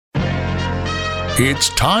It's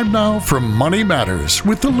time now for Money Matters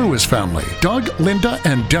with the Lewis family. Doug, Linda,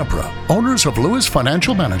 and Deborah, owners of Lewis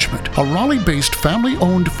Financial Management, a Raleigh-based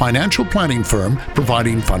family-owned financial planning firm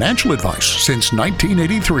providing financial advice since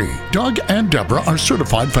 1983. Doug and Deborah are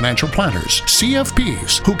certified financial planners,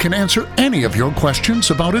 CFPs, who can answer any of your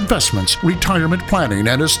questions about investments, retirement planning,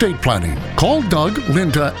 and estate planning. Call Doug,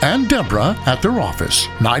 Linda, and Deborah at their office,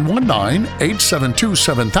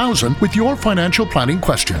 919-872-7000, with your financial planning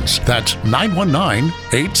questions. That's 919-872-7000.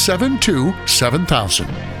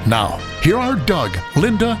 Now, here are Doug,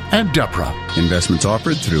 Linda, and Deborah. Investments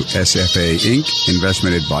offered through SFA Inc.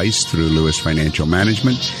 Investment advice through Lewis Financial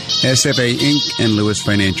Management. SFA Inc. and Lewis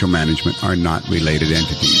Financial Management are not related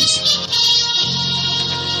entities.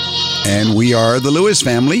 And we are the Lewis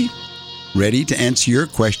family, ready to answer your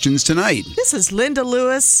questions tonight. This is Linda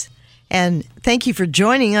Lewis, and thank you for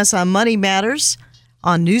joining us on Money Matters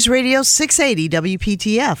on News Radio 680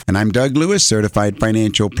 WPTF. And I'm Doug Lewis, certified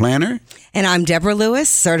financial planner. And I'm Deborah Lewis,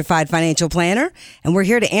 certified financial planner. And we're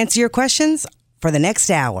here to answer your questions for the next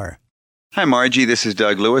hour. Hi, Margie. This is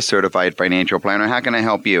Doug Lewis, certified financial planner. How can I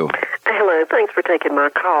help you? Hello. Thanks for taking my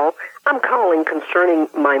call. I'm calling concerning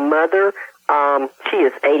my mother. She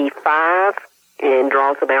is 85 and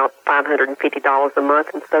draws about $550 a month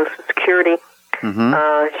in Social Security.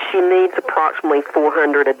 She needs approximately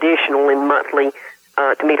 $400 additional in monthly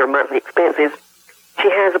to meet her monthly expenses. She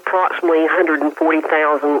has approximately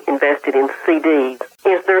 $140,000 invested in CDs.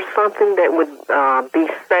 Is there something that would be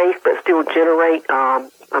safe but still generate a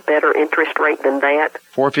better interest rate than that?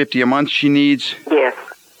 $450 a month she needs? Yes.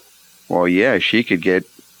 Well, yeah, she could get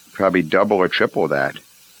probably double or triple that.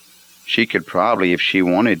 She could probably, if she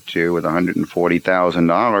wanted to, with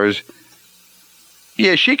 $140,000,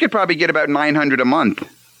 yeah, she could probably get about $900 a month.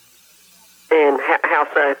 And how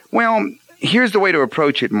so? Well, here's the way to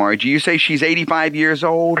approach it, Margie. You say she's 85 years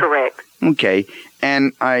old? Correct. Okay.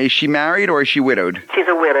 And is she married or is she widowed? She's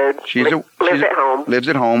a widowed. Lives at home. Lives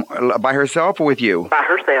at home. By herself or with you? By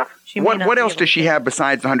herself. What else does she have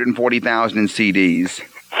besides the $140,000 in CDs?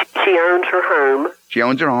 She owns her home. She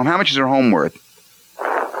owns her home. How much is her home worth?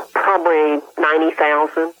 Probably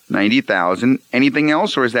 $90,000. $90,000. Anything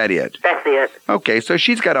else, or is that it? That's it. Okay, so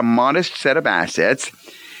she's got a modest set of assets.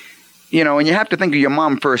 You know, and you have to think of your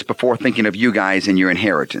mom first before thinking of you guys and your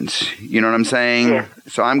inheritance. You know what I'm saying? Yeah.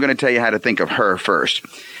 So I'm going to tell you how to think of her first.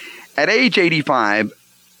 At age 85,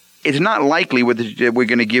 it's not likely we're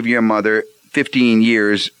going to give your mother 15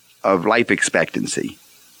 years of life expectancy.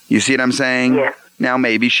 You see what I'm saying? Yeah. Now,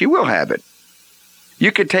 maybe she will have it.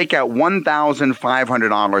 You could take out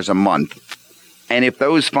 $1,500 a month, and if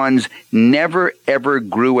those funds never, ever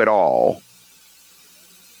grew at all,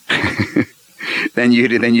 then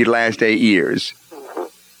you'd last 8 years.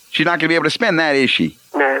 She's not going to be able to spend that, is she?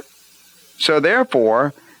 No. So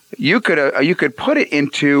therefore, you could put it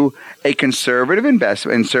into a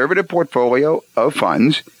conservative portfolio of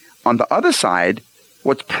funds. On the other side,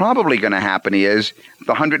 what's probably going to happen is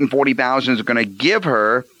the $140,000 is going to give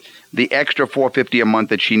her the extra $450 a month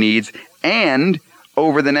that she needs, and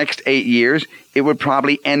over the next 8 years, it would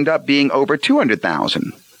probably end up being over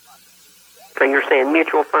 $200,000. So you're saying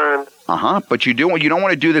mutual funds? But you don't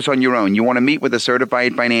want to do this on your own. You want to meet with a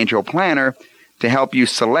certified financial planner to help you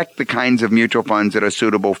select the kinds of mutual funds that are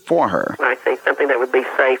suitable for her. I see, something that would be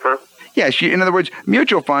safer. Yes, in other words,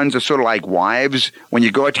 mutual funds are sort of like wives. When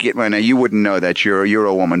you go out to get married, now you wouldn't know that, you're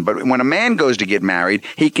a woman, but when a man goes to get married,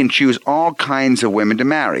 he can choose all kinds of women to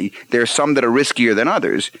marry. There are some that are riskier than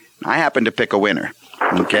others. I happen to pick a winner,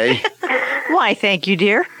 okay? Why, thank you,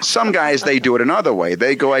 dear. Some guys, they do it another way.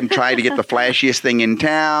 They go ahead and try to get the flashiest thing in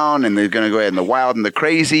town, and they're going to go ahead and the wild and the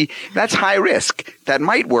crazy. That's high risk. That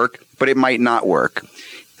might work, but it might not work.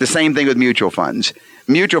 The same thing with mutual funds.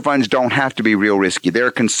 Mutual funds don't have to be real risky. There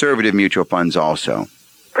are conservative mutual funds also.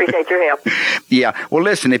 Appreciate your help. Yeah. Well,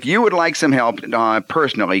 listen, if you would like some help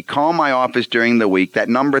personally, call my office during the week. That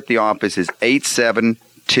number at the office is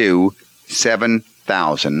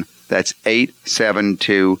 872-7000. That's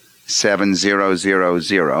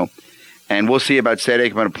 872-7000. And we'll see about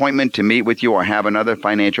setting up an appointment to meet with you or have another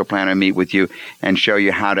financial planner meet with you and show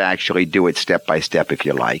you how to actually do it step by step if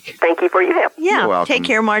you like. Thank you for your help. Yeah. You're welcome. Take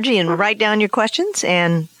care, Margie, and write down your questions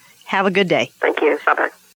and have a good day. Thank you. Bye-bye.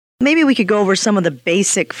 Maybe we could go over some of the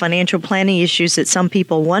basic financial planning issues that some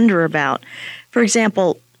people wonder about. For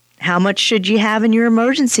example, how much should you have in your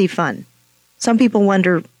emergency fund? Some people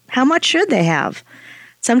wonder, how much should they have?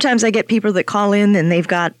 Sometimes I get people that call in and they've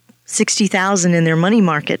got $60,000 in their money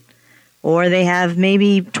market. Or they have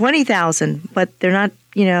maybe $20,000, but they're not,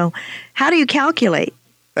 how do you calculate?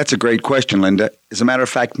 That's a great question, Linda. As a matter of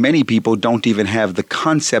fact, many people don't even have the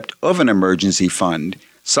concept of an emergency fund.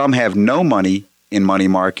 Some have no money in money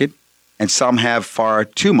market, and some have far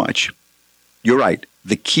too much. You're right.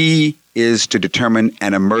 The key is to determine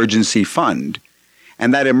an emergency fund.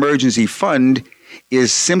 And that emergency fund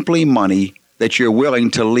is simply money that you're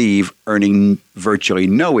willing to leave earning virtually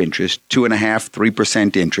no interest, 2.5%,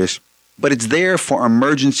 3% interest, but it's there for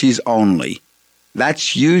emergencies only.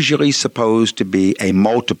 That's usually supposed to be a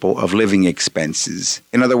multiple of living expenses.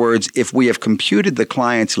 In other words, if we have computed the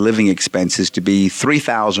client's living expenses to be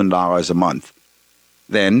 $3,000 a month,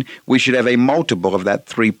 then we should have a multiple of that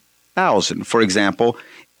 $3,000. For example,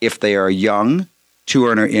 if they are young,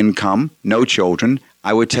 2-earner income, no children,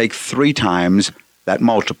 I would take 3 times that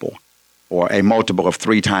multiple, or a multiple of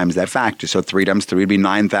 3 times that factor. So 3 times 3 would be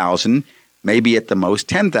 $9,000, maybe at the most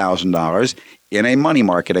 $10,000 in a money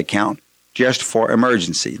market account just for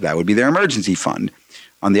emergency. That would be their emergency fund.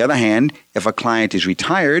 On the other hand, if a client is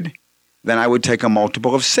retired, then I would take a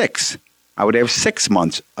multiple of 6. I would have 6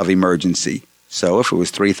 months of emergency. So if it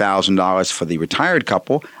was $3,000 for the retired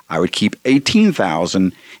couple, I would keep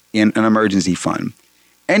 $18,000 in an emergency fund.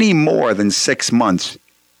 Any more than 6 months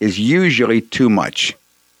is usually too much,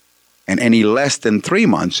 and any less than 3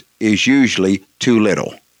 months is usually too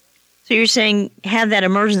little. So you're saying have that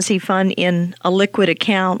emergency fund in a liquid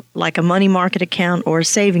account, like a money market account or a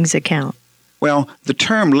savings account? Well, the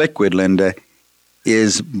term liquid, Linda,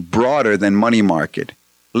 is broader than money market.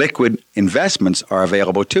 Liquid investments are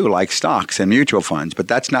available too, like stocks and mutual funds, but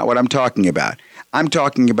that's not what I'm talking about. I'm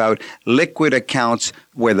talking about liquid accounts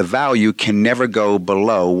where the value can never go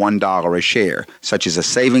below $1 a share, such as a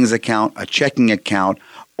savings account, a checking account,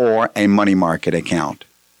 or a money market account.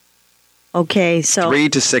 Okay, so 3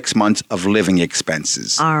 to 6 months of living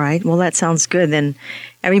expenses. All right, well, that sounds good. Then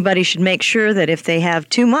everybody should make sure that if they have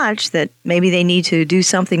too much, that maybe they need to do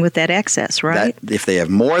something with that excess, right? That if they have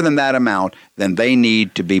more than that amount, then they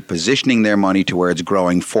need to be positioning their money to where it's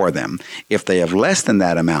growing for them. If they have less than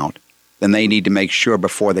that amount, then they need to make sure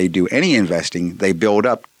before they do any investing, they build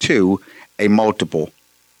up to a multiple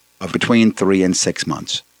of between 3 and 6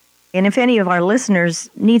 months. And if any of our listeners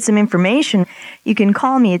need some information, you can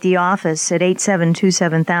call me at the office at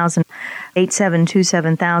 872-7000,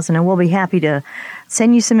 872-7000, and we'll be happy to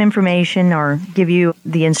send you some information or give you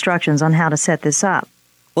the instructions on how to set this up.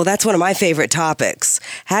 Well, that's one of my favorite topics,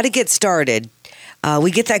 how to get started.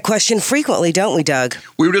 We get that question frequently, don't we, Doug?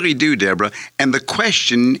 We really do, Deborah. And the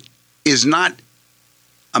question is not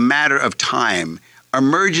a matter of time.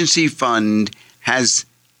 Emergency fund has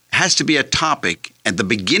to be a topic, at the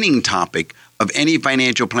beginning topic of any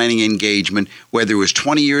financial planning engagement, whether it was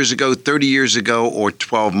 20 years ago, 30 years ago, or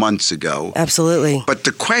 12 months ago. Absolutely. But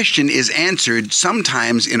the question is answered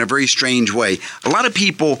sometimes in a very strange way. A lot of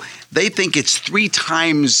people, they think it's 3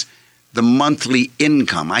 times the monthly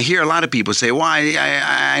income. I hear a lot of people say, well,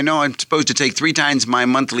 I know I'm supposed to take 3 times my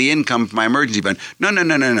monthly income for my emergency fund. No.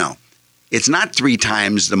 It's not 3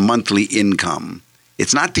 times the monthly income.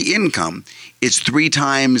 It's not the income. It's 3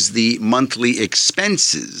 times the monthly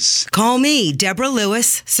expenses. Call me, Deborah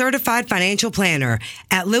Lewis, Certified Financial Planner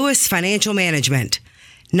at Lewis Financial Management.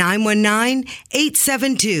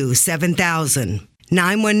 919-872-7000.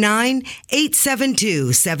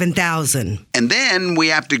 919-872-7000. And then we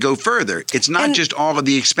have to go further. It's not just all of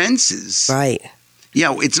the expenses. Right.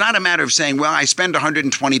 Yeah, it's not a matter of saying, well, I spend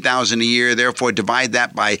 $120,000 a year, therefore divide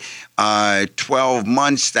that by 12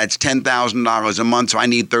 months. That's $10,000 a month, so I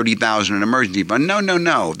need $30,000 in an emergency fund.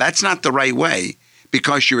 No. That's not the right way,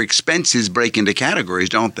 because your expenses break into categories,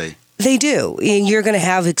 don't they? They do. And you're going to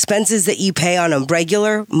have expenses that you pay on a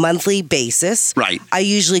regular monthly basis. Right. I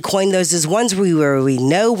usually coin those as ones where we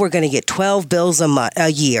know we're going to get 12 bills a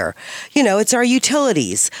year. You know, it's our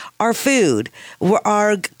utilities, our food,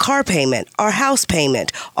 our car payment, our house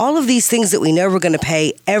payment, all of these things that we know we're going to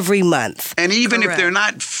pay every month. And even Correct. if they're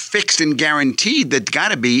not fixed and guaranteed, that's got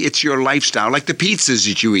to be, it's your lifestyle, like the pizzas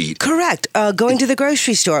that you eat. Correct. Going to the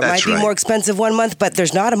grocery store. It That's might be right. more expensive one month, but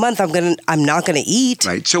there's not a month I'm not going to eat.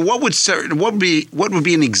 Right. So what would be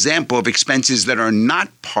an example of expenses that are not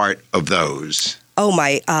part of those? Oh,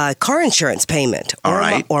 my car insurance payment. All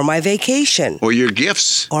right. Or my vacation. Or your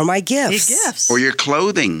gifts? Or my gifts. Big gifts. Or your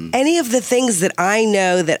clothing? Any of the things that I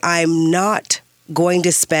know that I'm not going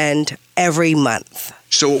to spend every month.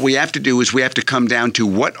 So what we have to do is we have to come down to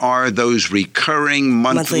what are those recurring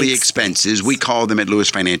monthly expenses. We call them at Lewis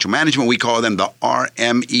Financial Management, we call them the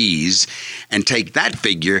RMEs, and take that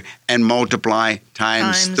figure and multiply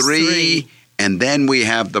times 3. And then we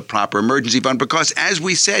have the proper emergency fund. Because as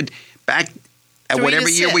we said back at 3 whatever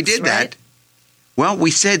to year we 6, did right? that, well,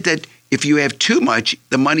 we said that if you have too much,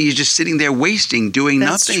 the money is just sitting there wasting, doing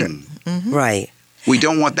That's nothing. true. Right. We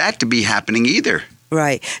don't want that to be happening either.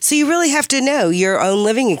 Right. So you really have to know your own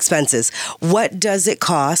living expenses. What does it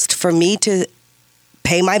cost for me to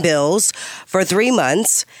pay my bills for 3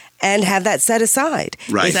 months and have that set aside?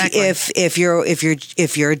 Right. If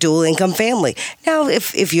you're a dual income family. Now,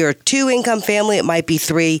 if you're a 2-income family, it might be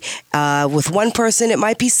 3. With one person, it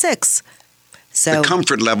might be 6. So the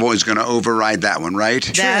comfort level is going to override that one, right?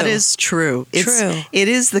 That is true. It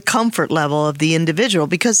is the comfort level of the individual,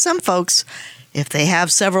 because some folks, if they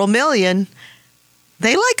have several million,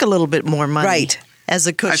 they like a little bit more money as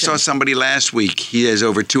a cushion. I saw somebody last week. He has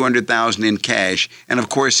over $200,000 in cash, and of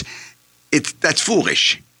course, that's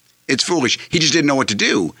foolish. It's foolish. He just didn't know what to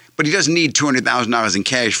do, but he doesn't need $200,000 in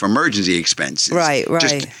cash for emergency expenses. Right.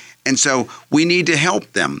 And so we need to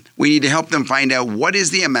help them. We need to help them find out what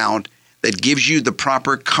is the amount that gives you the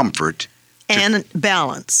proper comfort and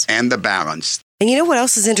balance. And the balance. And you know what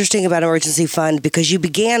else is interesting about emergency fund? Because you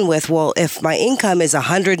began with, well, if my income is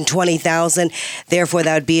 $120,000, therefore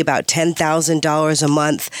that would be about $10,000 a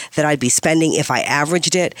month that I'd be spending if I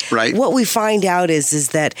averaged it. Right. What we find out is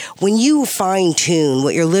that when you fine tune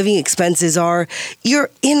what your living expenses are, you're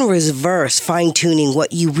in reverse fine tuning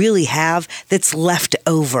what you really have that's left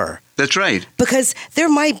over. That's right. Because there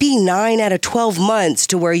might be 9 out of 12 months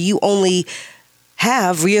to where you only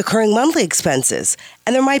have reoccurring monthly expenses.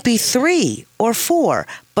 And there might be 3 or 4,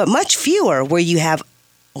 but much fewer where you have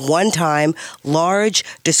one-time, large,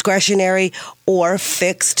 discretionary, or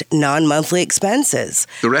fixed non-monthly expenses.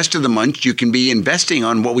 The rest of the month, you can be investing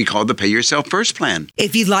on what we call the Pay Yourself First plan.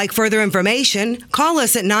 If you'd like further information, call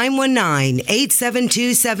us at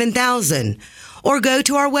 919-872-7000 or go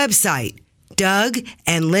to our website,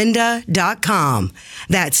 DougandLinda.com.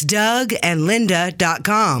 That's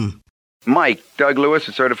DougandLinda.com. Mike, Doug Lewis,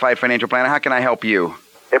 a certified financial planner. How can I help you?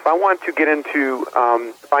 If I want to get into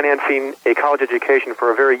financing a college education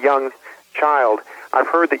for a very young child, I've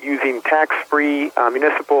heard that using tax-free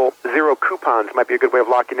municipal zero coupons might be a good way of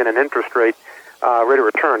locking in an interest rate of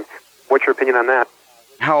return. What's your opinion on that?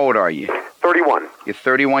 How old are you? 31. You're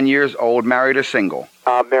 31 years old, married or single?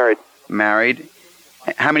 Married. Married.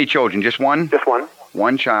 How many children? Just one? Just one.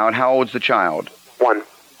 One child. How old's the child? 1.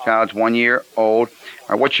 Child's 1 year old.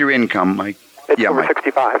 All right, what's your income, Mike? It's over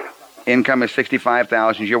 65. Income is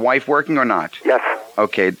 $65,000. Is your wife working or not? Yes.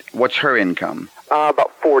 Okay. What's her income? About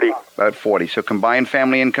 40. About 40. So combined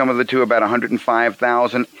family income of the two about $105,000.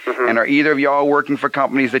 Mm-hmm. And are either of y'all working for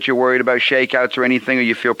companies that you're worried about shakeouts or anything, or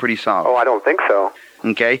you feel pretty solid? Oh, I don't think so.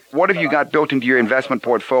 Okay. What have you got built into your investment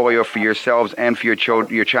portfolio for yourselves and for your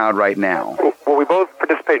child right now? Well, we both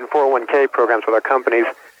participate in 401k programs with our companies.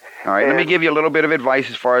 All right, let me give you a little bit of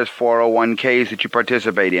advice as far as 401ks that you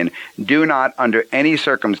participate in. Do not, under any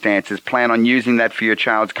circumstances, plan on using that for your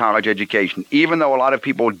child's college education. Even though a lot of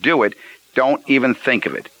people do it, don't even think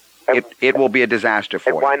of it. It will be a disaster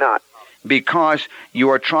for you. Why not? Because you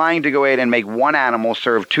are trying to go ahead and make one animal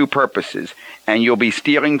serve 2 purposes, and you'll be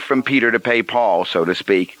stealing from Peter to pay Paul, so to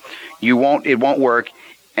speak. It won't work.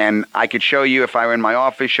 And I could show you, if I were in my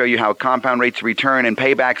office, show you how compound rates of return and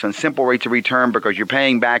paybacks on simple rates of return, because you're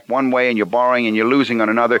paying back one way and you're borrowing and you're losing on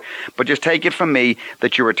another. But just take it from me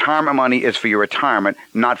that your retirement money is for your retirement,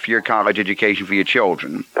 not for your college education for your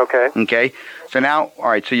children. Okay. Okay? So now, all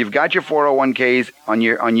right, so you've got your 401ks on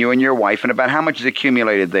you and your wife, and about how much is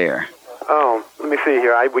accumulated there? Oh, let me see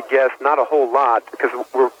here. I would guess not a whole lot, because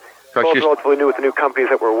we're both relatively new with the new companies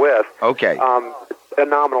that we're with. Okay. A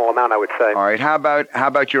nominal amount, I would say. All right. How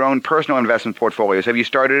about your own personal investment portfolios? Have you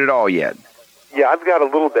started it all yet? Yeah, I've got a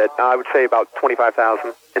little bit. I would say about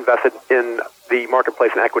 $25,000 invested in the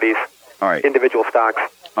marketplace and equities. All right. Individual stocks.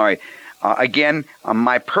 All right. Again,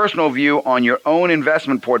 my personal view on your own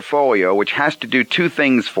investment portfolio, which has to do 2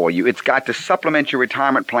 things for you. It's got to supplement your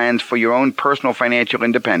retirement plans for your own personal financial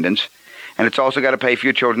independence, and it's also got to pay for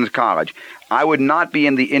your children's college. I would not be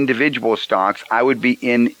in the individual stocks. I would be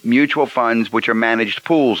in mutual funds, which are managed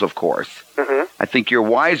pools, of course. Mm-hmm. I think you're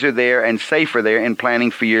wiser there and safer there in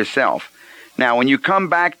planning for yourself. Now, when you come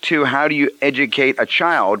back to how do you educate a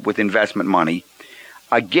child with investment money,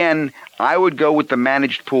 again, I would go with the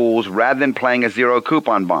managed pools rather than playing a zero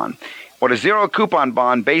coupon bond. What a zero coupon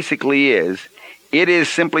bond basically is, it is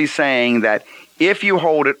simply saying that if you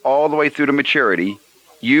hold it all the way through to maturity,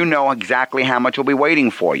 you know exactly how much will be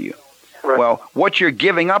waiting for you. Right. Well, what you're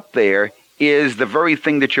giving up there is the very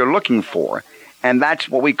thing that you're looking for, and that's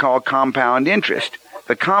what we call compound interest.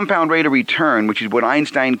 The compound rate of return, which is what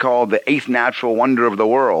Einstein called the 8th natural wonder of the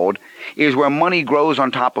world, is where money grows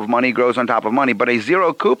on top of money, grows on top of money. But a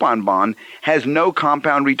zero coupon bond has no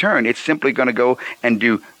compound return. It's simply going to go and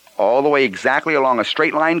do all the way exactly along a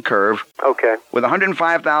straight line curve. Okay. With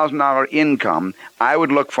 $105,000 income, I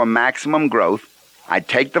would look for maximum growth. I'd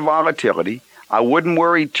take the volatility. I wouldn't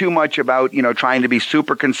worry too much about, trying to be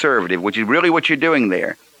super conservative, which is really what you're doing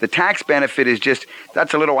there. The tax benefit is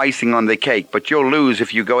that's a little icing on the cake, but you'll lose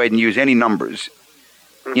if you go ahead and use any numbers.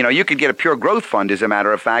 You could get a pure growth fund, as a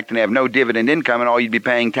matter of fact, and have no dividend income, and all you'd be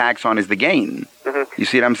paying tax on is the gain. You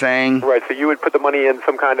see what I'm saying? Right, so you would put the money in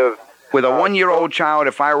some kind of... With a 1-year-old child,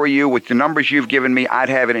 if I were you, with the numbers you've given me, I'd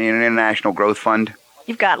have it in an international growth fund.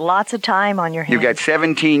 You've got lots of time on your hands. You've got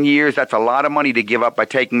 17 years. That's a lot of money to give up by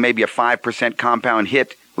taking maybe a 5% compound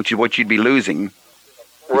hit, which is what you'd be losing.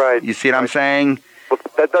 Right. You see what I'm saying? Well,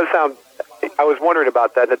 that does sound... I was wondering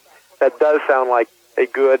about that. That does sound like a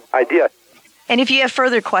good idea. And if you have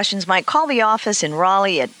further questions, Mike, call the office in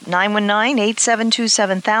Raleigh at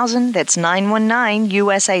 919-872-7000. That's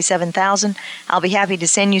 919-USA-7000. I'll be happy to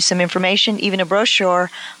send you some information, even a brochure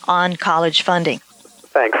on college funding.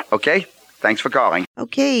 Thanks. Okay. Thanks for calling.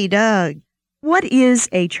 Okay, Doug. What is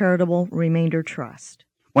a charitable remainder trust?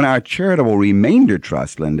 Well, our charitable remainder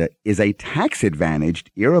trust, Linda, is a tax-advantaged,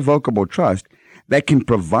 irrevocable trust that can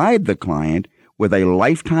provide the client with a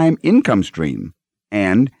lifetime income stream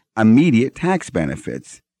and immediate tax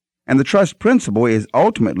benefits. And the trust principal is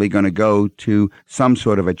ultimately going to go to some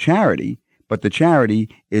sort of a charity, but the charity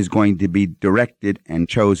is going to be directed and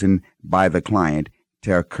chosen by the client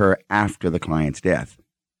to occur after the client's death.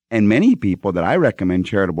 And many people that I recommend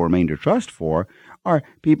charitable remainder trust for are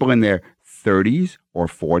people in their 30s or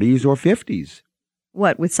 40s or 50s.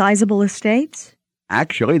 What, with sizable estates?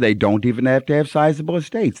 Actually, they don't even have to have sizable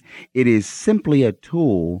estates. It is simply a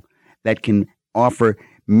tool that can offer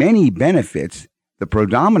many benefits. The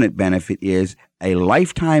predominant benefit is a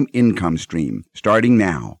lifetime income stream starting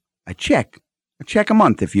now. A check a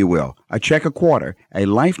month, if you will, a check a quarter, a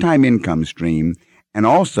lifetime income stream, and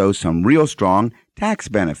also some real strong tax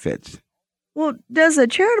benefits. Well, does a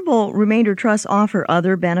charitable remainder trust offer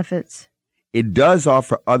other benefits? It does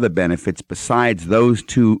offer other benefits besides those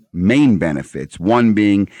two main benefits, one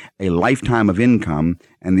being a lifetime of income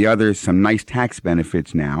and the other some nice tax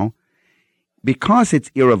benefits now. Because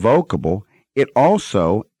it's irrevocable, it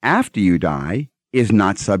also, after you die, is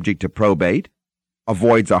not subject to probate,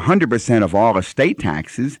 avoids 100% of all estate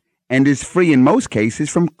taxes, and is free in most cases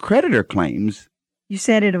from creditor claims. You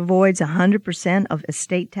said it avoids 100% of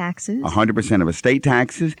estate taxes? 100% of estate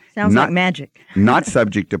taxes. Sounds like magic. Not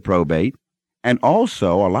subject to probate. And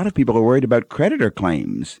also, a lot of people are worried about creditor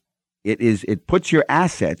claims. It puts your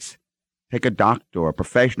assets. Take a doctor or a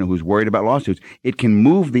professional who's worried about lawsuits. It can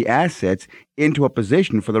move the assets into a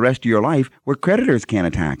position for the rest of your life where creditors can't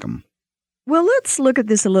attack them. Well, let's look at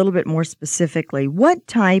this a little bit more specifically. What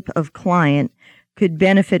type of client could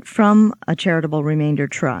benefit from a charitable remainder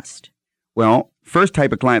trust? Well, first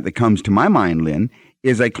type of client that comes to my mind, Lynn,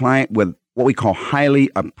 is a client with what we call highly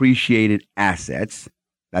appreciated assets.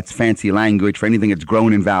 That's fancy language for anything that's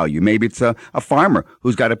grown in value. Maybe it's a farmer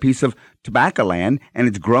who's got a piece of tobacco land and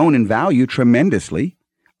it's grown in value tremendously,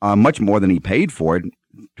 much more than he paid for it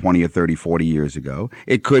 20 or 30, 40 years ago.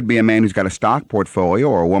 It could be a man who's got a stock portfolio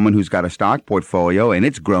or a woman who's got a stock portfolio and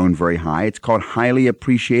it's grown very high. It's called highly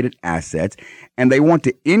appreciated assets, and they want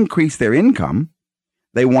to increase their income.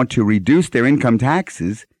 They want to reduce their income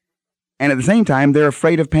taxes. And at the same time, they're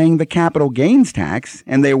afraid of paying the capital gains tax,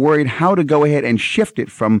 and they're worried how to go ahead and shift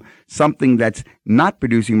it from something that's not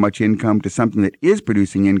producing much income to something that is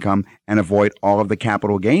producing income and avoid all of the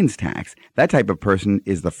capital gains tax. That type of person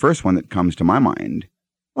is the first one that comes to my mind.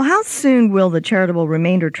 Well, how soon will the charitable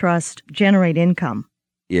remainder trust generate income?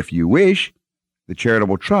 If you wish, the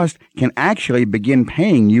charitable trust can actually begin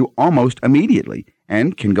paying you almost immediately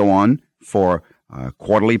and can go on for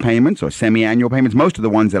quarterly payments or semi-annual payments. Most of the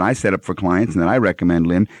ones that I set up for clients and that I recommend,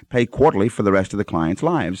 Lynn, pay quarterly for the rest of the clients'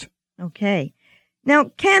 lives. Okay.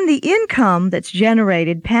 Now, can the income that's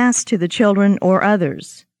generated pass to the children or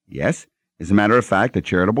others? Yes. As a matter of fact, a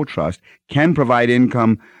charitable trust can provide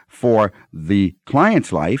income for the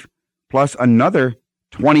client's life plus another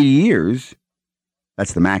 20 years.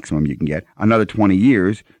 That's the maximum you can get. Another 20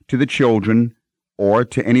 years to the children or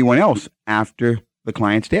to anyone else after the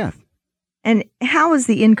client's death. And how is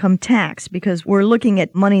the income taxed? Because we're looking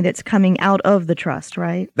at money that's coming out of the trust,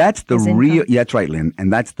 right? That's the real, yeah, that's right, Lynn.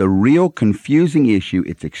 And that's the real confusing issue.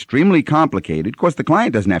 It's extremely complicated. Of course, the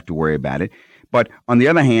client doesn't have to worry about it. But on the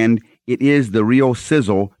other hand, it is the real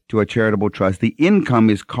sizzle to a charitable trust. The income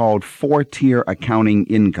is called four-tier accounting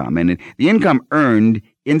income. And the income earned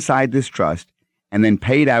inside this trust and then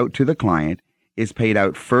paid out to the client is paid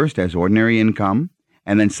out first as ordinary income,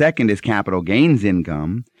 and then second as capital gains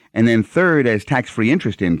income, and then third as tax-free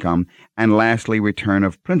interest income, and lastly, return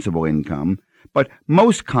of principal income. But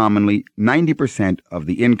most commonly, 90% of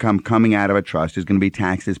the income coming out of a trust is going to be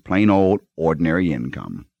taxed as plain old ordinary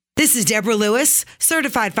income. This is Deborah Lewis,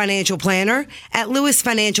 Certified Financial Planner at Lewis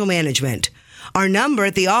Financial Management. Our number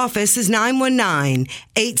at the office is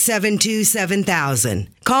 919-872-7000.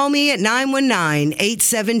 Call me at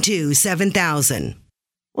 919-872-7000.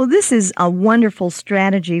 Well, this is a wonderful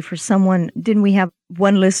strategy for someone. Didn't we have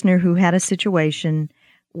one listener who had a situation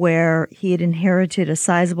where he had inherited a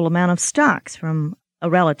sizable amount of stocks from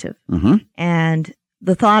a relative? Mm-hmm. And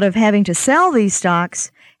the thought of having to sell these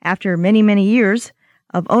stocks after many, many years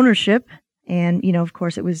of ownership, and, of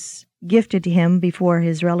course, it was gifted to him before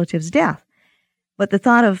his relative's death. But the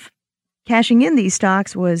thought of cashing in these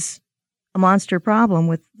stocks was a monster problem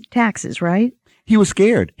with taxes, right? He was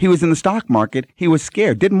scared. He was in the stock market. He was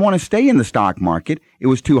scared. Didn't want to stay in the stock market. It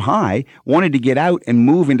was too high. Wanted to get out and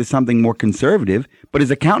move into something more conservative. But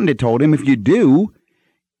his accountant had told him, if you do,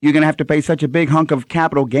 you're going to have to pay such a big hunk of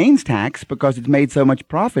capital gains tax because it's made so much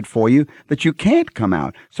profit for you that you can't come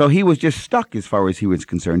out. So he was just stuck as far as he was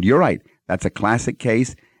concerned. You're right. That's a classic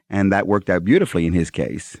case, and that worked out beautifully in his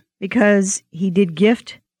case. Because he did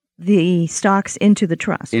gift the stocks into the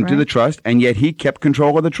trust, Into right? the trust, and yet he kept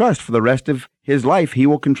control of the trust for the rest of his life. He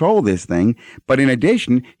will control this thing. But in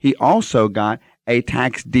addition, he also got a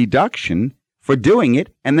tax deduction for doing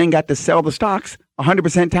it and then got to sell the stocks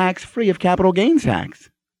 100% tax-free of capital gains tax.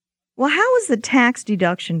 Well, how is the tax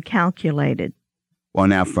deduction calculated? Well,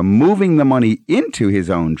 now, for moving the money into his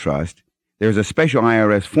own trust, there's a special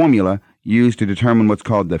IRS formula used to determine what's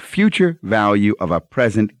called the future value of a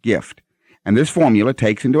present gift. And this formula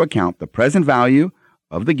takes into account the present value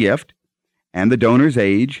of the gift and the donor's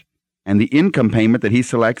age and the income payment that he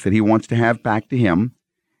selects that he wants to have back to him.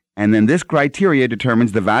 And then this criteria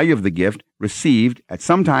determines the value of the gift received at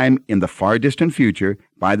some time in the far distant future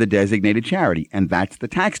by the designated charity. And that's the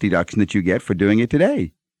tax deduction that you get for doing it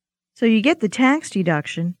today. So you get the tax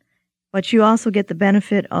deduction, but you also get the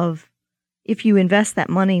benefit of, if you invest that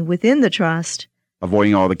money within the trust,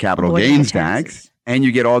 avoiding all the capital avoiding gains the taxes. tax, and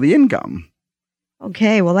you get all the income.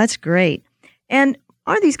 Okay, well, that's great. And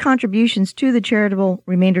are these contributions to the charitable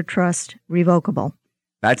remainder trust revocable?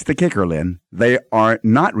 That's the kicker, Lynn. They are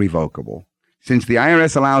not revocable. Since the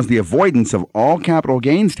IRS allows the avoidance of all capital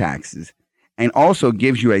gains taxes and also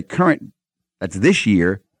gives you a current, that's this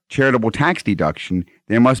year, charitable tax deduction,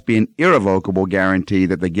 there must be an irrevocable guarantee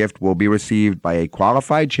that the gift will be received by a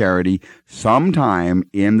qualified charity sometime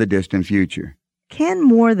in the distant future. Can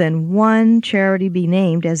more than one charity be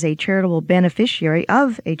named as a charitable beneficiary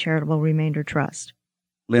of a charitable remainder trust?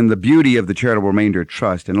 Lynn, the beauty of the charitable remainder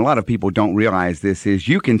trust, and a lot of people don't realize this, is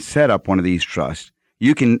you can set up one of these trusts.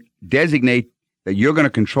 You can designate that you're going to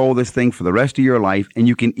control this thing for the rest of your life, and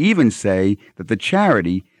you can even say that the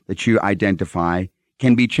charity that you identify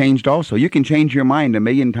can be changed also. You can change your mind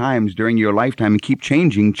 1,000,000 times during your lifetime and keep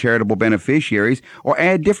changing charitable beneficiaries or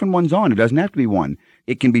add different ones on. It doesn't have to be one.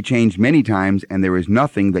 It can be changed many times, and there is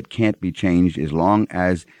nothing that can't be changed as long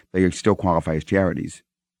as they still qualify as charities.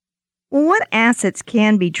 Well, what assets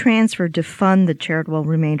can be transferred to fund the charitable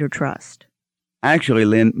remainder trust? Actually,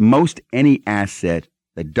 Lynn, most any asset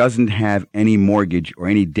that doesn't have any mortgage or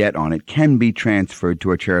any debt on it can be transferred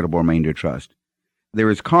to a charitable remainder trust. There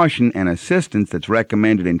is caution and assistance that's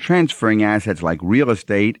recommended in transferring assets like real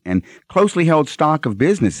estate and closely held stock of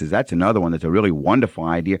businesses. That's another one that's a really wonderful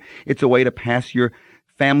idea. It's a way to pass your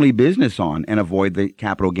family business on and avoid the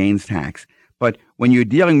capital gains tax. But when you're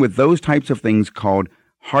dealing with those types of things called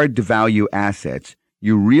hard-to-value assets,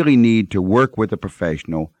 you really need to work with a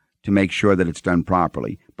professional to make sure that it's done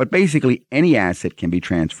properly. But basically, any asset can be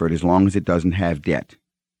transferred as long as it doesn't have debt.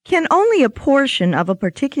 Can only a portion of a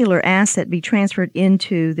particular asset be transferred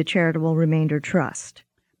into the charitable remainder trust?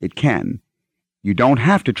 It can. You don't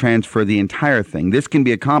have to transfer the entire thing. This can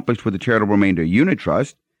be accomplished with the charitable remainder unit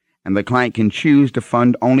trust, and the client can choose to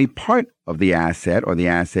fund only part of the asset or the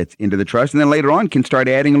assets into the trust, and then later on can start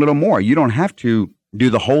adding a little more. You don't have to do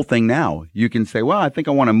the whole thing now. You can say, well, I think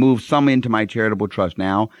I want to move some into my charitable trust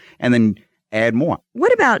now, and then add more.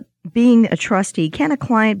 What about being a trustee? Can a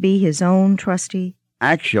client be his own trustee?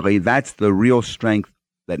 Actually, that's the real strength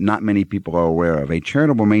that not many people are aware of. A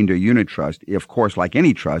charitable remainder unit trust, of course, like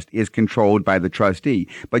any trust, is controlled by the trustee.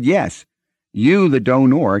 But yes, you, the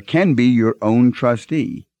donor, can be your own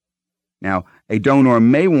trustee. Now, a donor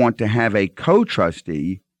may want to have a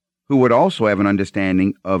co-trustee who would also have an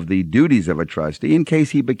understanding of the duties of a trustee in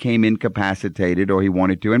case he became incapacitated or he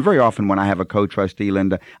wanted to. And very often when I have a co-trustee,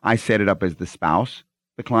 Linda, I set it up as the spouse,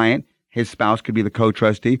 the client. His spouse could be the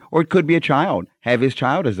co-trustee, or it could be a child. Have his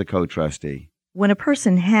child as the co-trustee. When a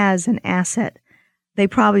person has an asset, they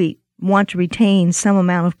probably want to retain some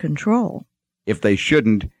amount of control. If they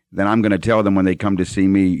shouldn't, then I'm going to tell them when they come to see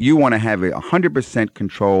me, you want to have 100%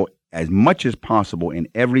 control as much as possible in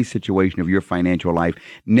every situation of your financial life.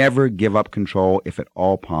 Never give up control if at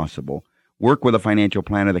all possible. Work with a financial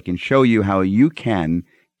planner that can show you how you can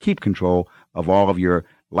keep control of all of your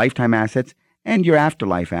lifetime assets and your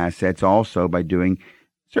afterlife assets also by doing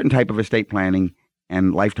certain type of estate planning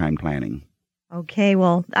and lifetime planning. Okay,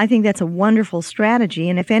 well, I think that's a wonderful strategy.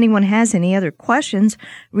 And if anyone has any other questions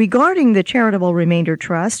regarding the Charitable Remainder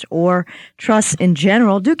Trust or trusts in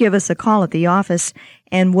general, do give us a call at the office,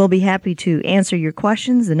 and we'll be happy to answer your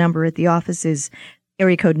questions. The number at the office is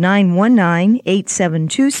area code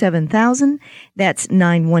 919-872-7000. That's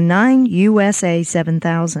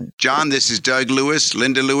 919-USA-7000. John, this is Doug Lewis,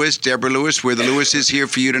 Linda Lewis, Deborah Lewis. We're the Lewises here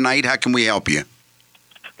for you tonight. How can we help you?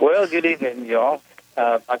 Well, good evening, y'all.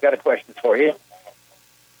 I've got a question for you.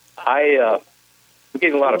 I'm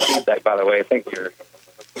getting a lot of feedback, by the way. I think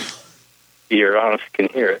your honest can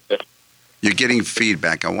hear it. But You're getting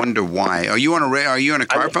feedback. I wonder why. Are you on a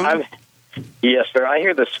car phone? Yes, sir. I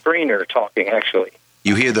hear the screener talking, actually.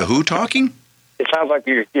 You hear the who talking? It sounds like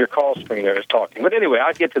your call screener is talking. But anyway,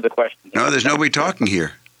 I'll get to the question. No, there's nobody talking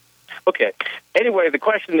here. Okay. Anyway, the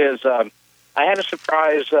question is, I had a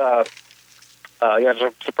surprise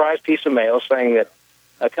piece of mail saying that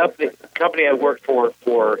a company I worked for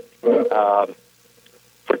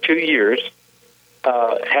 2 years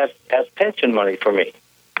has pension money for me,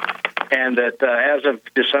 and that as of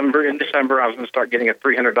December, I was going to start getting a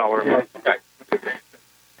 $300 a month.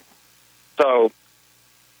 So,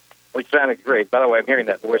 which sounded great. By the way, I'm hearing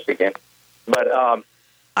that voice again. But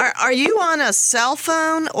are you on a cell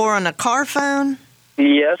phone or on a car phone?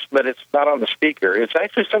 Yes, but it's not on the speaker. It's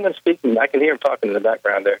actually someone speaking. I can hear him talking in the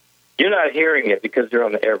background there. You're not hearing it because you're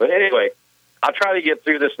on the air. But anyway, I'll try to get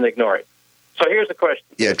through this and ignore it. So here's the question.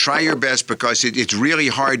 Yeah, try your best because it's really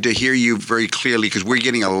hard to hear you very clearly because we're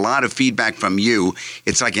getting a lot of feedback from you.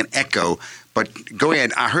 It's like an echo. But go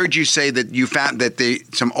ahead. I heard you say that you found that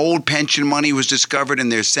some old pension money was discovered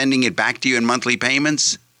and they're sending it back to you in monthly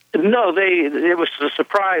payments? No, it was a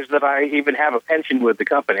surprise that I even have a pension with the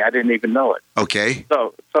company. I didn't even know it. Okay.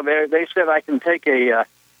 So they said I can take a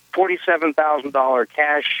 $47,000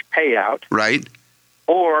 cash payout. Right.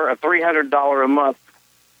 Or a $300 a month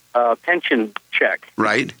pension check.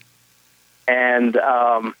 Right. And,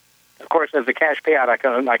 of course, as a cash payout, I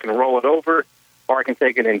can roll it over or I can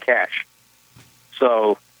take it in cash.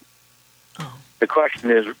 So the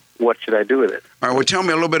question is, what should I do with it? All right, well, tell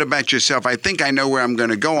me a little bit about yourself. I think I know where I'm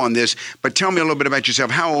going to go on this, but tell me a little bit about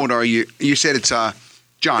yourself. How old are you? You said it's John,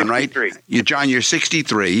 63. Right? John, you're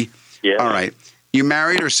 63. Yeah. All right. You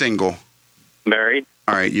married or single? Married.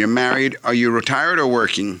 All right, you're married. Are you retired or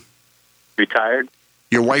working? Retired.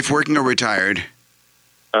 Your wife working or retired?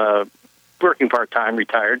 Working part-time,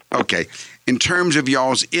 retired. Okay. In terms of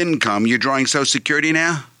y'all's income, you're drawing Social Security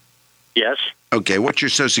now? Yes. Okay, what's your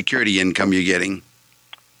Social Security income you're getting?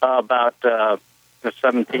 About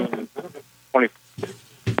 17, 20.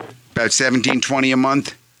 About $17.20 a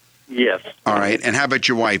month? Yes. All right. And how about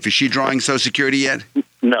your wife? Is she drawing Social Security yet?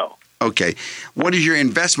 No. Okay. What does your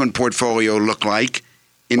investment portfolio look like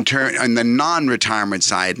on the non-retirement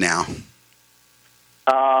side now?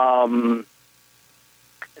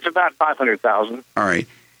 It's about $500,000. All right.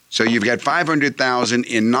 So you've got $500,000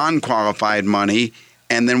 in non-qualified money.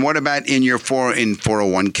 And then what about in your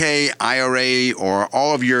 401k, IRA, or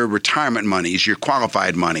all of your retirement monies, your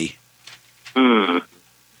qualified money? The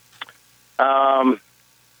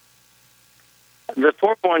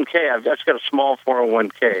 401k, I've just got a small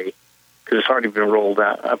 401k because it's already been rolled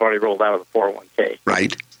out. I've already rolled out of the 401k.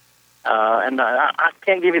 Right. And I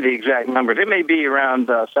can't give you the exact numbers. It may be around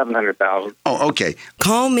 $700,000. Oh, okay.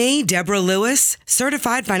 Call me, Deborah Lewis,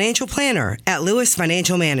 certified financial planner at Lewis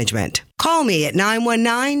Financial Management. Call me at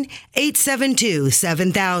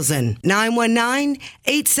 919-872-7000.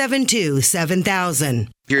 919-872-7000.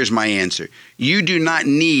 Here's my answer. You do not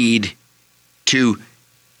need to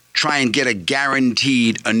try and get a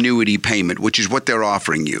guaranteed annuity payment, which is what they're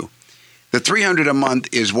offering you. The $300 a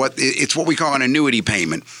month is what we call an annuity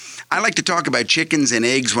payment. I like to talk about chickens and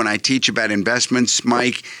eggs when I teach about investments,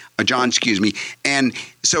 John, excuse me. And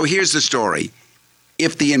so here's the story.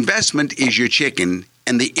 If the investment is your chicken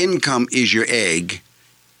and the income is your egg,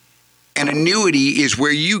 an annuity is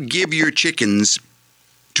where you give your chickens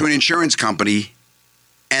to an insurance company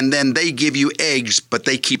and then they give you eggs, but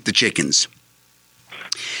they keep the chickens.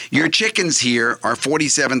 Your chickens here are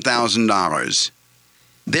 $47,000.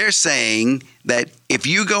 They're saying that if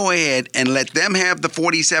you go ahead and let them have the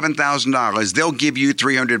 $47,000, they'll give you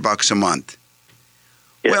 $300 a month.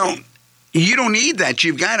 Yeah. Well, you don't need that.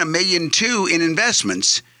 You've got $1.2 million in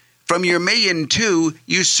investments. From your $1.2 million,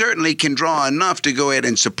 you certainly can draw enough to go ahead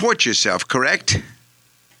and support yourself, correct?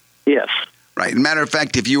 Yes. Right. Matter of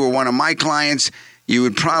fact, if you were one of my clients,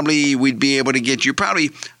 we'd be able to get you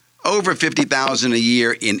probably over $50,000 a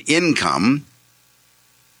year in income.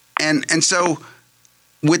 And so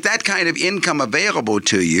with that kind of income available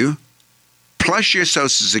to you, plus your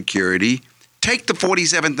Social Security, take the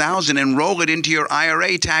 $47,000 and roll it into your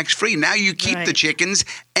IRA tax-free. Now you keep the chickens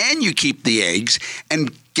and you keep the eggs.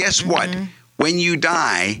 And guess what? When you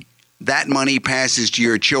die, that money passes to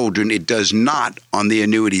your children. It does not on the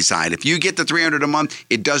annuity side. If you get the $300 a month,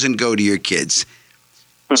 it doesn't go to your kids.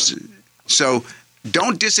 So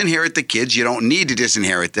don't disinherit the kids. You don't need to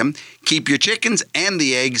disinherit them. Keep your chickens and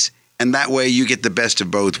the eggs, and that way you get the best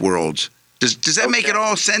of both worlds. Does that make it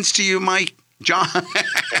all sense to you, Mike? John?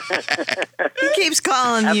 He keeps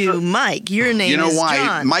calling you Mike. Your name is John. You know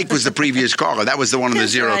why? Mike was the previous caller. That was the one on the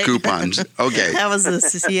zero coupons. Okay. That was the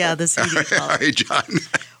CD caller. All right, John.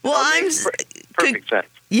 Well, Perfect sense.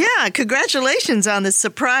 Yeah, congratulations on the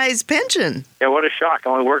surprise pension. Yeah, what a shock.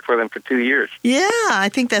 I only worked for them for 2 years. Yeah, I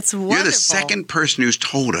think that's wonderful. You're the second person who's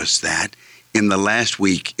told us that in the last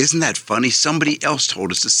week. Isn't that funny? Somebody else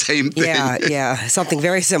told us the same thing. Yeah, something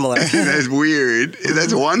very similar. That's weird.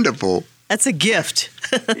 That's wonderful. That's a gift.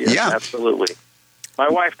 Yes, Yeah. absolutely. My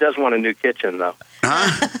wife does want a new kitchen, though.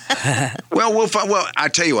 Huh? Well, I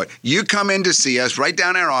tell you what. You come in to see us. Write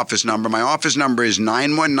down our office number. My office number is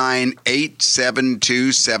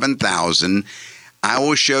 919-872-7000. I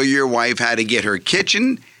will show your wife how to get her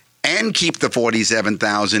kitchen and keep the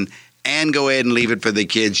 $47,000 and go ahead and leave it for the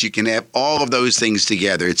kids. You can have all of those things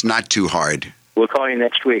together. It's not too hard. We'll call you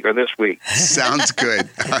next week or this week. Sounds good.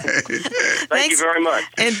 Thank you very much.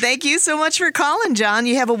 And thank you so much for calling, John.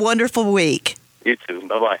 You have a wonderful week. You too.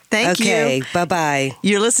 Bye-bye. Thank you. Okay, bye-bye.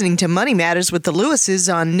 You're listening to Money Matters with the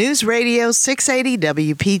Lewises on News Radio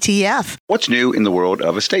 680 WPTF. What's new in the world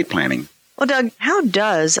of estate planning? Well, Doug, how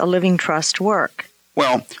does a living trust work?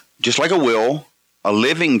 Well, just like a will, a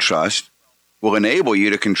living trust will enable you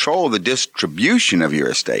to control the distribution of your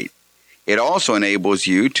estate. It also enables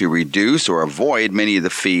you to reduce or avoid many of the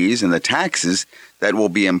fees and the taxes that will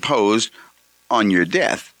be imposed on your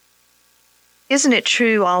death. Isn't it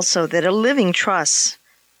true also that a living trust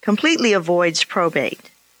completely avoids probate,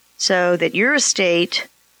 so that your estate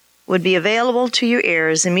would be available to your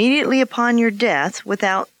heirs immediately upon your death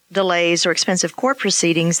without delays or expensive court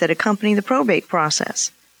proceedings that accompany the probate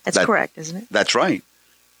process? That's correct, isn't it? That's right.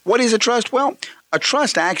 What is a trust? Well, a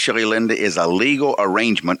trust actually, Linda, is a legal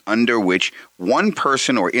arrangement under which one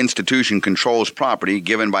person or institution controls property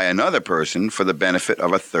given by another person for the benefit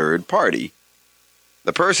of a third party.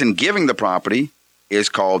 The person giving the property is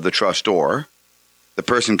called the trustor. The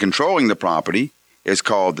person controlling the property is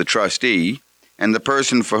called the trustee. And the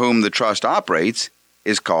person for whom the trust operates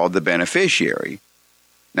is called the beneficiary.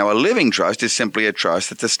 Now, a living trust is simply a trust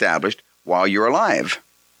that's established while you're alive.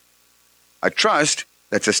 A trust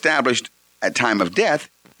that's established at time of death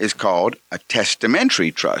is called a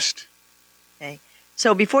testamentary trust. Okay.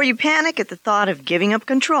 So before you panic at the thought of giving up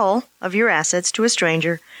control of your assets to a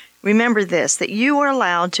stranger, remember this, that you are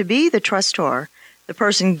allowed to be the trustor, the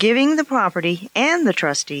person giving the property, and the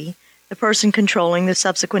trustee, the person controlling the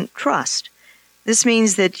subsequent trust. This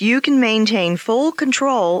means that you can maintain full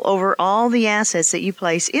control over all the assets that you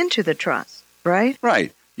place into the trust, right?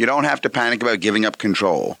 Right. You don't have to panic about giving up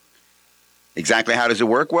control. Exactly how does it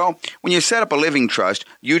work? Well, when you set up a living trust,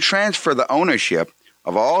 you transfer the ownership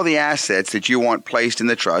of all the assets that you want placed in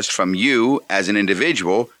the trust from you as an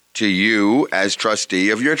individual to you as trustee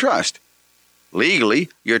of your trust. Legally,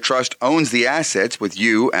 your trust owns the assets with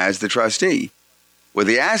you as the trustee. With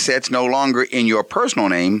the assets no longer in your personal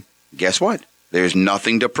name, guess what? There's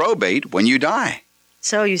nothing to probate when you die.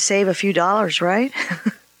 So you save a few dollars, right?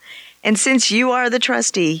 And since you are the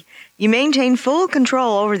trustee, you maintain full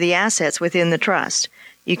control over the assets within the trust.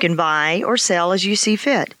 You can buy or sell as you see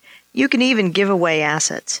fit. You can even give away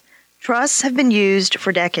assets. Trusts have been used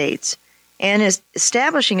for decades, and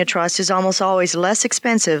establishing a trust is almost always less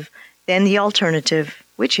expensive than the alternative,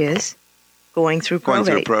 which is going through probate.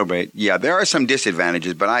 Going through probate. Yeah, there are some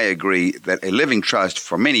disadvantages, but I agree that a living trust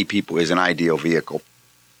for many people is an ideal vehicle.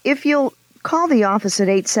 If you'll call the office at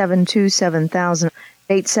 872-7000,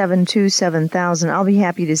 872-7000, I'll be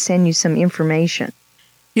happy to send you some information.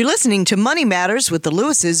 You're listening to Money Matters with the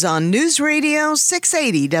Lewises on News Radio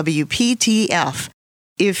 680 WPTF.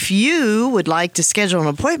 If you would like to schedule an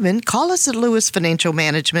appointment, call us at Lewis Financial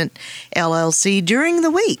Management, LLC during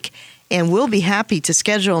the week, and we'll be happy to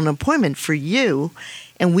schedule an appointment for you.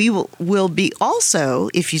 And we will be also,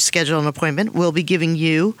 if you schedule an appointment, we'll be giving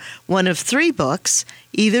you one of 3 books,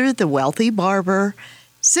 either The Wealthy Barber,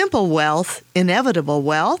 Simple Wealth, Inevitable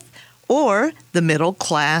Wealth, or The Middle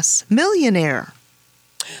Class Millionaire.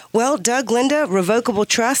 Well, Doug, Linda, revocable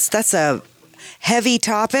trust, that's a heavy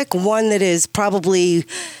topic, one that is probably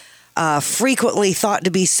frequently thought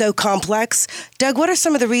to be so complex. Doug, what are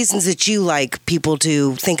some of the reasons that you like people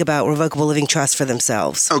to think about revocable living trust for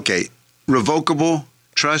themselves? Okay, revocable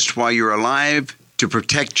trust while you're alive to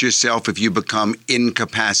protect yourself if you become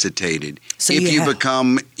incapacitated. So if you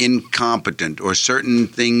become incompetent or certain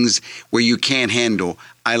things where you can't handle,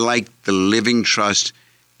 I like the living trust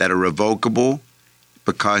that are revocable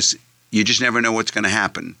because you just never know what's going to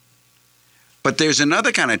happen. But there's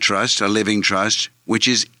another kind of trust, a living trust, which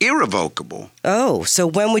is irrevocable. Oh, so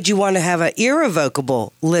when would you want to have an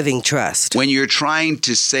irrevocable living trust? When you're trying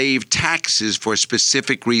to save taxes for a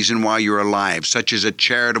specific reason while you're alive, such as a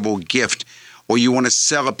charitable gift, or you want to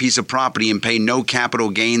sell a piece of property and pay no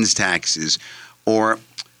capital gains taxes, or,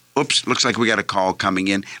 oops, looks like we got a call coming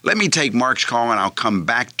in. Let me take Mark's call, and I'll come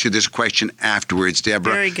back to this question afterwards,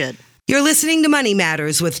 Deborah. Very good. You're listening to Money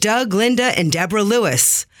Matters with Doug, Linda, and Deborah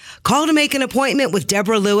Lewis. Call to make an appointment with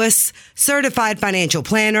Deborah Lewis, certified financial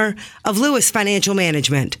planner of Lewis Financial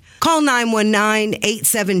Management. Call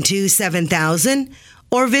 919-872-7000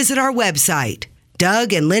 or visit our website,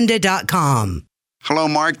 dougandlinda.com. Hello,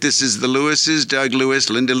 Mark. This is the Lewises, Doug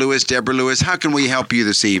Lewis, Linda Lewis, Deborah Lewis. How can we help you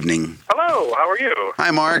this evening? Hello, how are you?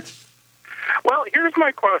 Hi, Mark. Well, here's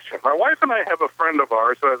my question. My wife and I have a friend of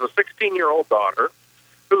ours who has a 16-year-old daughter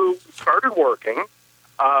who started working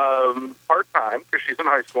part-time, because she's in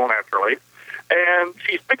high school naturally, and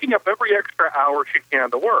she's picking up every extra hour she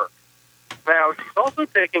can to work. Now, she's also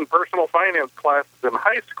taking personal finance classes in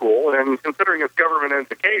high school, and considering it's government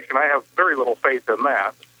education, I have very little faith in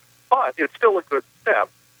that. But it's still a good step.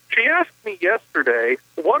 She asked me yesterday,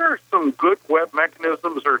 what are some good web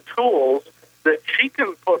mechanisms or tools that she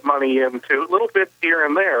can put money into, little bits here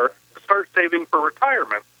and there, to start saving for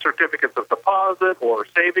retirement? Certificates of deposit or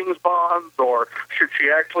savings bonds, or should she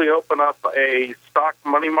actually open up a stock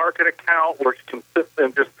money market account where she can sit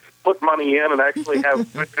and just put money in and actually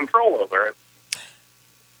have good control over it?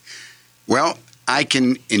 Well, I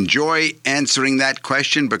can enjoy answering that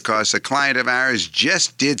question because a client of ours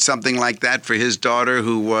just did something like that for his daughter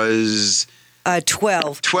who was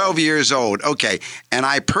 12. 12 years old. Okay. And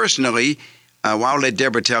I personally, well, I'll let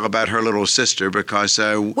Deborah tell about her little sister because...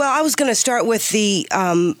 well, I was going to start with the...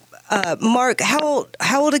 Mark, how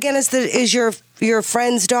old again is your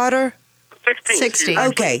friend's daughter? 16. 16.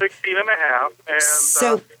 Okay. 16 and a half. And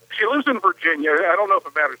So... she lives in Virginia. I don't know if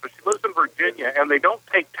it matters, but she lives in Virginia, and they don't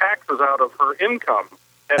take taxes out of her income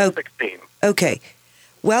at 16. Okay.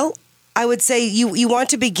 Well, I would say you want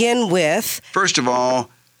to begin with... First of all,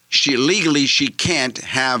 she can't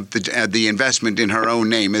have the investment in her own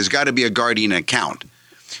name. There's got to be a guardian account.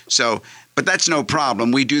 So... But that's no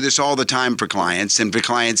problem. We do this all the time for clients and for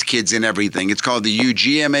clients' kids and everything. It's called the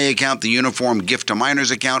UGMA account, the Uniform Gift to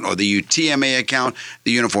Minors account, or the UTMA account,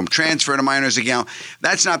 the Uniform Transfer to Minors account.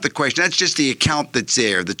 That's not the question. That's just the account that's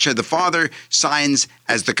there. The father signs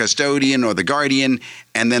as the custodian or the guardian,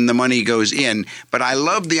 and then the money goes in. But I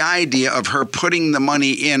love the idea of her putting the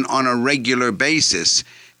money in on a regular basis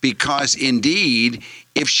because, indeed,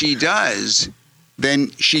 if she does,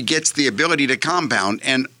 then she gets the ability to compound.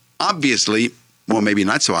 And obviously, well, maybe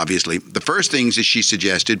not so obviously, the first things that she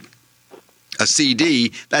suggested, a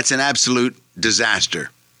CD, that's an absolute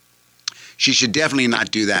disaster. She should definitely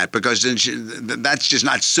not do that because that's just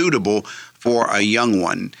not suitable for a young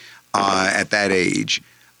one at that age.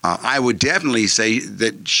 I would definitely say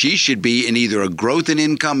that she should be in either a growth and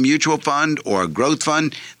income mutual fund or a growth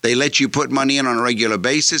fund. They let you put money in on a regular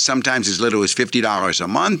basis, sometimes as little as $50 a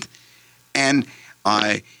month. And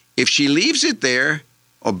if she leaves it there,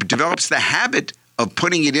 or develops the habit of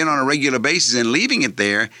putting it in on a regular basis and leaving it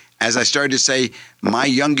there, as I started to say, my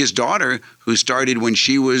youngest daughter, who started when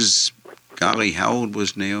she was, golly, how old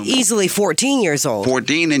was Naomi? Easily 14 years old.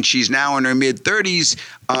 14, and she's now in her mid-30s.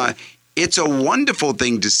 It's a wonderful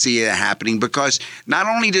thing to see it happening because not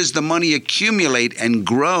only does the money accumulate and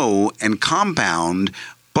grow and compound,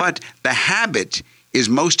 but the habit is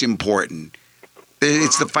most important.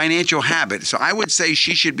 It's the financial habit. So I would say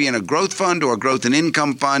she should be in a growth fund or a growth and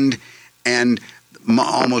income fund, and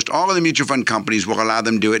almost all of the mutual fund companies will allow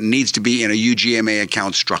them to do it. It needs to be in a UGMA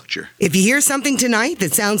account structure. If you hear something tonight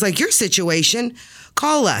that sounds like your situation,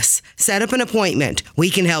 call us. Set up an appointment.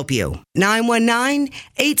 We can help you.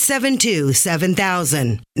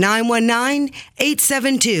 919-872-7000.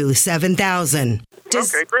 919-872-7000.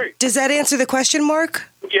 Okay, great. Does that answer the question, Mark?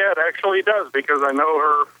 Yeah, it actually does, because I know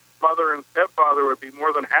her mother and stepfather would be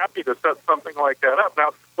more than happy to set something like that up.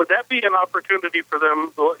 Now, would that be an opportunity for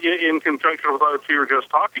them, in conjunction with what you were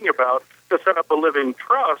just talking about, to set up a living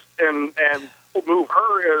trust and move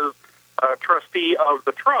her as trustee of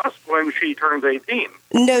the trust when she turns 18.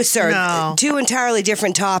 No, sir. No. Two entirely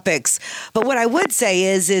different topics. But what I would say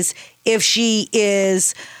is if she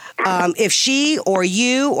is, if she or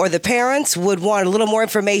you or the parents would want a little more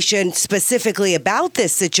information specifically about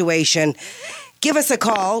this situation, give us a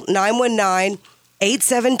call,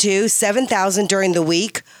 919-872-7000 during the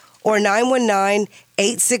week, or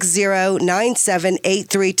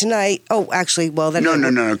 919-860-9783 tonight. Oh, actually, well, that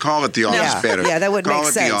No. Call at the office better. Yeah, that would Call make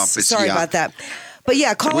at sense. the office, Sorry yeah. about that. But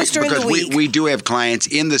yeah, call us during the week. Because we do have clients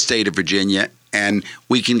in the state of Virginia, and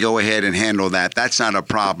we can go ahead and handle that. That's not a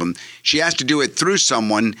problem. She has to do it through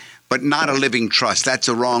someone, but not a living trust. That's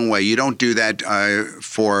the wrong way. You don't do that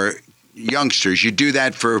for youngsters. You do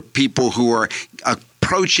that for people who are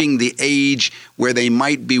approaching the age where they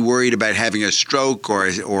might be worried about having a stroke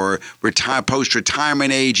or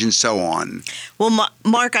post-retirement age and so on. Well,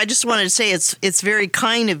 Mark, I just wanted to say it's very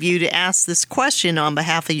kind of you to ask this question on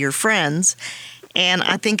behalf of your friends. And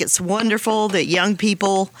I think it's wonderful that young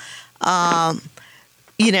people,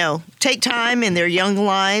 take time in their young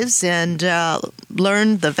lives and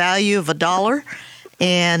learn the value of a dollar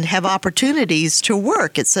and have opportunities to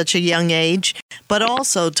work at such a young age, but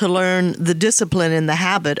also to learn the discipline and the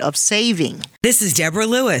habit of saving. This is Deborah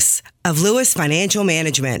Lewis of Lewis Financial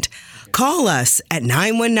Management. Call us at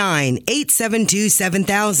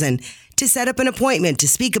 919-872-7000 to set up an appointment to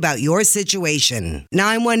speak about your situation.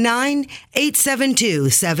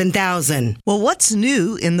 919-872-7000. Well, what's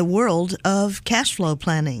new in the world of cash flow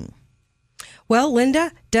planning? Well,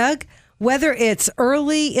 Linda, Doug, whether it's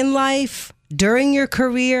early in life, during your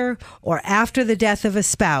career, or after the death of a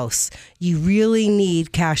spouse, you really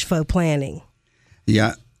need cash flow planning.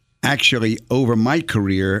 Yeah, actually, over my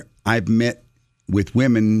career, I've met with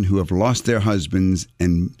women who have lost their husbands,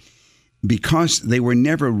 and because they were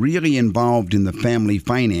never really involved in the family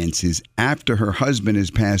finances, after her husband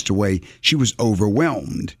has passed away, she was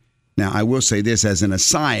overwhelmed. Now, I will say this as an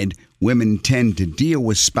aside, women tend to deal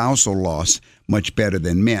with spousal loss much better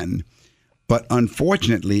than men. But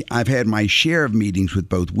unfortunately, I've had my share of meetings with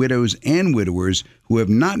both widows and widowers who have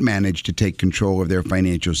not managed to take control of their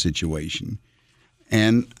financial situation.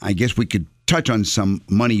 And I guess we could touch on some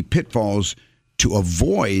money pitfalls to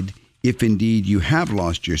avoid if indeed you have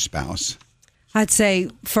lost your spouse. I'd say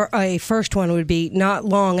for a first one would be not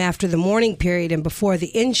long after the mourning period and before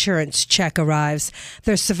the insurance check arrives,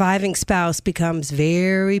 their surviving spouse becomes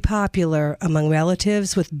very popular among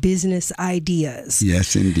relatives with business ideas.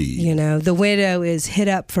 Yes, indeed. You know, the widow is hit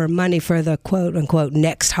up for money for the quote unquote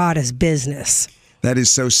next hottest business. That is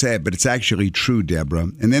so sad, but it's actually true, Deborah.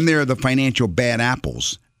 And then there are the financial bad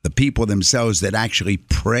apples, the people themselves that actually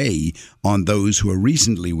prey on those who are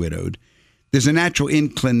recently widowed. There's a natural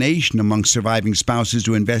inclination among surviving spouses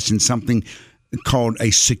to invest in something called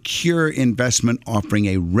a secure investment offering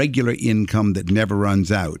a regular income that never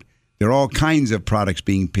runs out. There are all kinds of products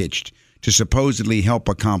being pitched to supposedly help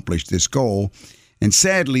accomplish this goal. And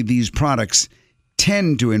sadly, these products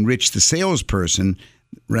tend to enrich the salesperson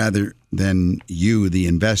rather than you, the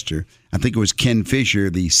investor. I think it was Ken Fisher,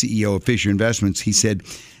 the CEO of Fisher Investments. He said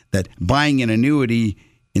that buying an annuity,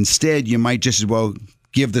 instead, you might just as well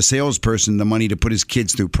give the salesperson the money to put his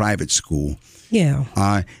kids through private school. Yeah.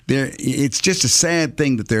 It's just a sad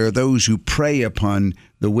thing that there are those who prey upon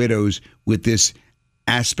the widows with this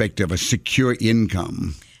aspect of a secure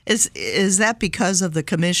income. Is that because of the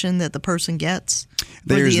commission that the person gets?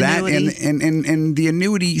 There's that, and the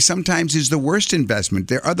annuity sometimes is the worst investment.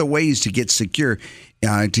 There are other ways to get secure,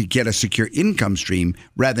 to get a secure income stream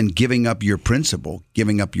rather than giving up your principal,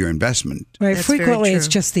 giving up your investment. Right. That's Frequently, it's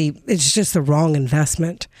just the wrong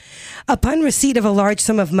investment. Upon receipt of a large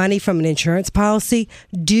sum of money from an insurance policy,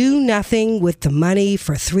 do nothing with the money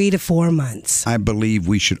for 3 to 4 months. I believe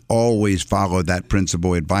we should always follow that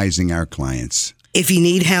principle, advising our clients. If you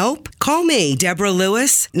need help, call me, Deborah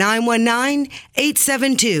Lewis,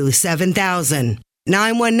 919-872-7000.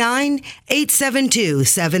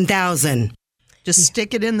 919-872-7000. Just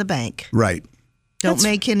stick it in the bank. Right. Don't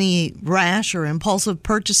make any rash or impulsive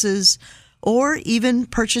purchases or even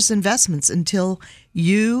purchase investments until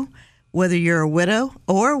you, whether you're a widow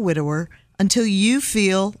or a widower, until you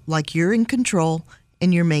feel like you're in control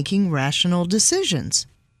and you're making rational decisions.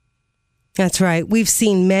 That's right. We've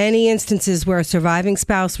seen many instances where a surviving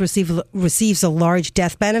spouse receives a large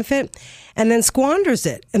death benefit and then squanders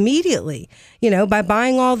it immediately, by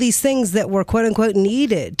buying all these things that were quote unquote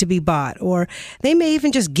needed to be bought. Or they may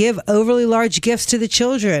even just give overly large gifts to the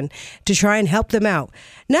children to try and help them out.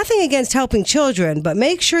 Nothing against helping children, but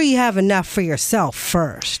make sure you have enough for yourself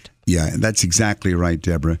first. Yeah, that's exactly right,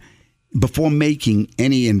 Deborah. Before making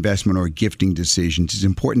any investment or gifting decisions, it's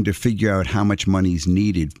important to figure out how much money is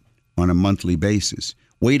needed on a monthly basis.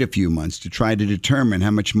 Wait a few months to try to determine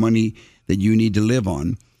how much money that you need to live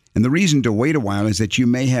on. And the reason to wait a while is that you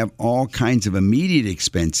may have all kinds of immediate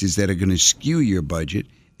expenses that are going to skew your budget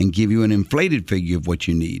and give you an inflated figure of what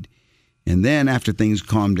you need. And then after things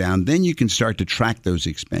calm down, then you can start to track those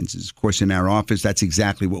expenses. Of course, in our office, that's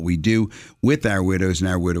exactly what we do with our widows and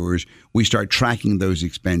our widowers. We start tracking those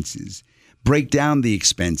expenses. Break down the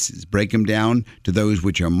expenses. Break them down to those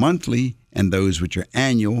which are monthly and those which are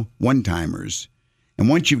annual one-timers. And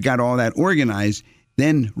once you've got all that organized,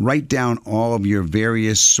 then write down all of your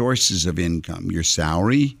various sources of income, your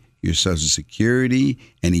salary, your Social Security,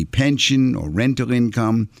 any pension or rental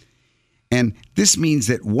income. And this means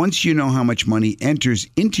that once you know how much money enters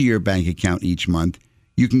into your bank account each month,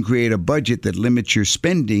 you can create a budget that limits your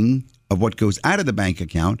spending of what goes out of the bank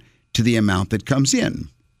account to the amount that comes in.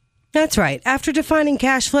 That's right. After defining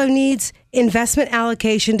cash flow needs, investment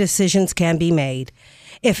allocation decisions can be made.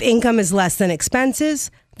 If income is less than expenses,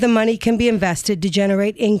 the money can be invested to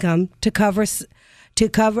generate income to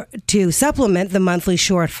supplement the monthly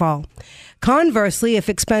shortfall. Conversely, if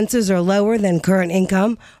expenses are lower than current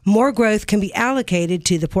income, more growth can be allocated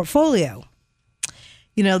to the portfolio.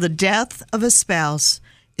 You know, the death of a spouse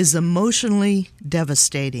is emotionally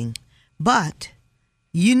devastating, but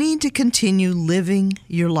you need to continue living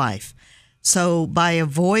your life. So by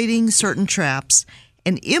avoiding certain traps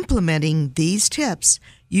and implementing these tips,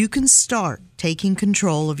 you can start taking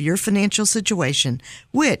control of your financial situation,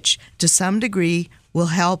 which to some degree will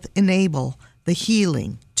help enable the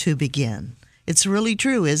healing to begin. It's really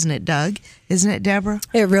true, isn't it, Doug? Isn't it, Deborah?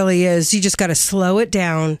 It really is. You just got to slow it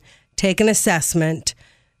down, take an assessment,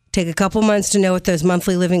 take a couple months to know what those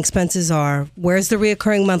monthly living expenses are. Where's the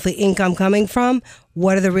reoccurring monthly income coming from?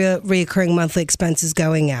 What are the reoccurring monthly expenses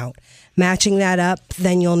going out? Matching that up,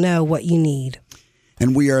 then you'll know what you need.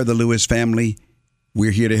 And we are the Lewis family.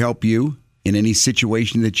 We're here to help you in any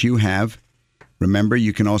situation that you have. Remember,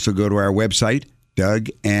 you can also go to our website,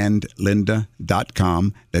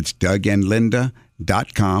 DougAndLinda.com. That's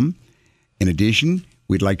DougAndLinda.com. In addition,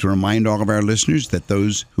 we'd like to remind all of our listeners that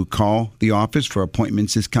those who call the office for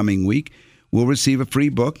appointments this coming week will receive a free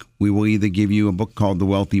book. We will either give you a book called The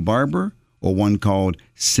Wealthy Barber, or one called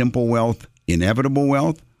Simple Wealth, Inevitable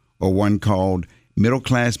Wealth, or one called Middle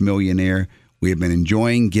Class Millionaire. We have been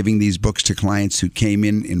enjoying giving these books to clients who came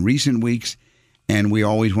in recent weeks, and we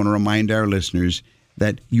always want to remind our listeners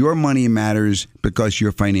that your money matters because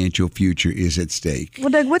your financial future is at stake. Well,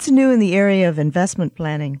 Doug, what's new in the area of investment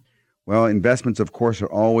planning? Well, investments, of course,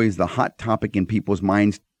 are always the hot topic in people's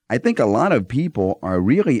minds. I think a lot of people are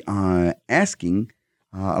really asking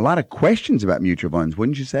a lot of questions about mutual funds,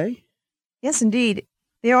 wouldn't you say? Yes, indeed.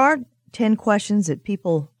 There are 10 questions that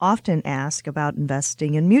people often ask about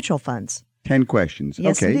investing in mutual funds. 10 questions.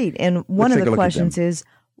 Yes, okay. Indeed. And one of the questions is,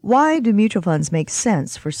 why do mutual funds make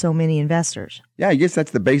sense for so many investors? Yeah, I guess that's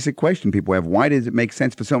the basic question people have. Why does it make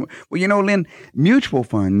sense for so many? Well, you know, Lynn, mutual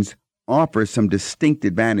funds offer some distinct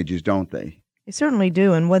advantages, don't they? They certainly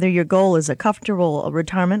do. And whether your goal is a comfortable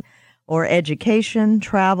retirement or education,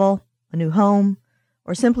 travel, a new home,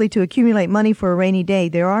 or simply to accumulate money for a rainy day,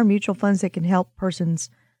 there are mutual funds that can help persons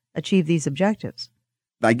achieve these objectives.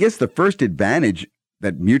 I guess the first advantage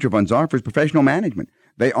that mutual funds offer is professional management.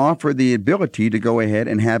 They offer the ability to go ahead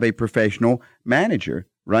and have a professional manager,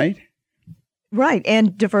 right? Right,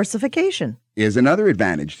 and diversification is another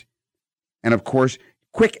advantage. And of course,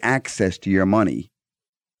 quick access to your money.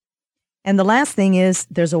 And the last thing is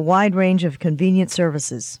there's a wide range of convenient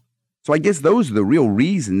services. So I guess those are the real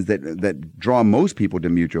reasons that draw most people to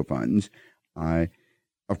mutual funds.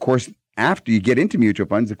 Of course, after you get into mutual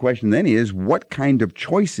funds, the question then is, what kind of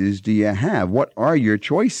choices do you have? What are your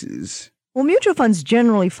choices? Well, mutual funds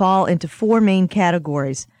generally fall into four main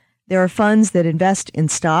categories. There are funds that invest in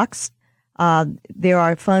stocks. There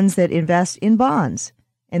are funds that invest in bonds.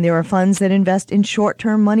 And there are funds that invest in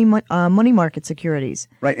short-term money market securities.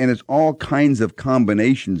 Right, and it's all kinds of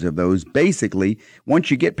combinations of those. Basically, once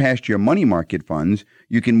you get past your money market funds,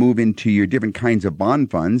 you can move into your different kinds of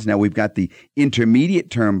bond funds. Now, we've got the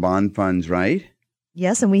intermediate-term bond funds, right?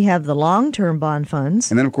 Yes, and we have the long-term bond funds.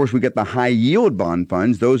 And then, of course, we got the high-yield bond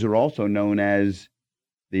funds. Those are also known as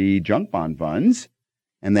the junk bond funds.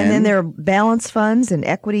 And then there are balance funds and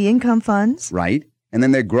equity income funds. Right, and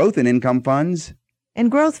then there are growth and income funds. And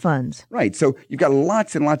growth funds. Right. So you've got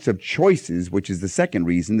lots and lots of choices, which is the second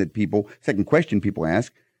question people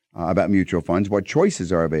ask about mutual funds. What choices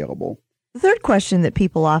are available? The third question that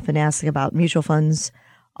people often ask about mutual funds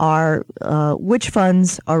are, which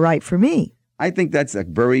funds are right for me? I think that's a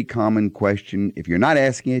very common question. If you're not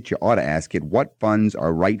asking it, you ought to ask it. What funds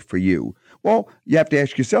are right for you? Well, you have to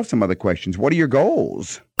ask yourself some other questions. What are your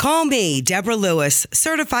goals? Call me, Deborah Lewis,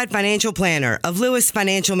 Certified Financial Planner of Lewis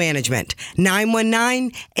Financial Management,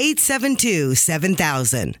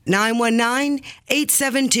 919-872-7000.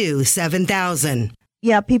 919-872-7000.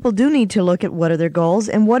 Yeah, people do need to look at what are their goals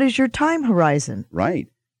and what is your time horizon. Right.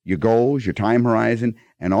 Your goals, your time horizon,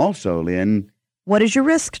 and also, Lynn, what is your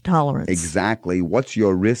risk tolerance? exactly, what's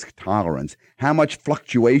your risk tolerance? How much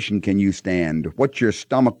fluctuation can you stand? What's your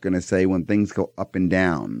stomach going to say when things go up and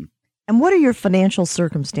down? And what are your financial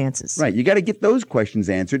circumstances? Right. You got to get those questions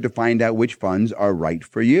answered to find out which funds are right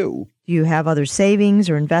for you. Do you have other savings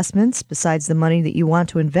or investments besides the money that you want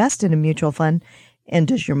to invest in a mutual fund? And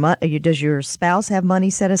does your spouse have money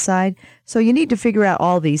set aside? So you need to figure out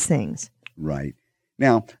all these things. Right.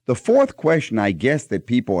 Now, the fourth question, I guess, that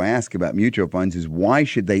people ask about mutual funds is why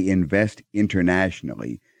should they invest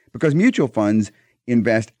internationally? Because mutual funds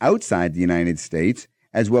invest outside the United States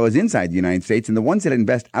as well as inside the United States, and the ones that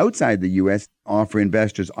invest outside the U.S. offer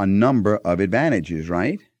investors a number of advantages,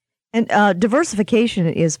 right? And diversification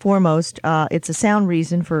is foremost. It's a sound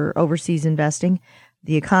reason for overseas investing.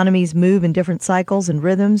 The economies move in different cycles and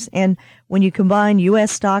rhythms, and when you combine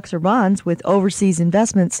U.S. stocks or bonds with overseas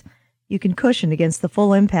investments, you can cushion against the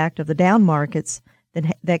full impact of the down markets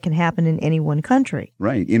that can happen in any one country.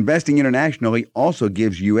 Right. Investing internationally also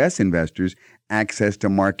gives U.S. investors access to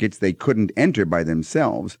markets they couldn't enter by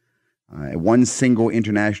themselves. One single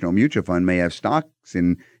international mutual fund may have stocks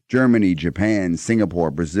in Germany, Japan,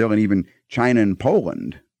 Singapore, Brazil, and even China and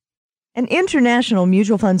Poland. And international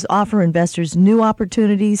mutual funds offer investors new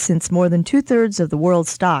opportunities since more than 2/3 of the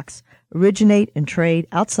world's stocks originate and trade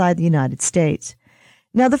outside the United States.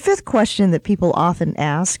 Now, the fifth question that people often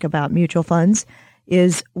ask about mutual funds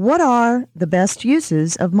is, what are the best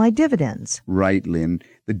uses of my dividends? Right, Lynn.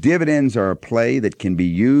 The dividends are a play that can be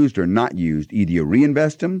used or not used. Either you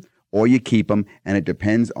reinvest them or you keep them, and it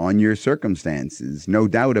depends on your circumstances. No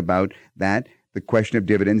doubt about that. The question of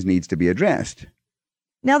dividends needs to be addressed.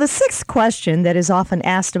 Now, the sixth question that is often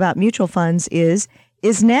asked about mutual funds is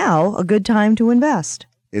now a good time to invest?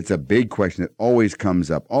 It's a big question that always comes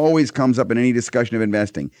up in any discussion of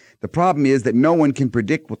investing. The problem is that no one can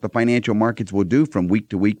predict what the financial markets will do from week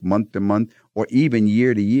to week, month to month, or even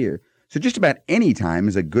year to year. So just about any time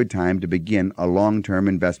is a good time to begin a long-term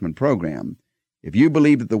investment program. If you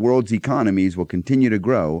believe that the world's economies will continue to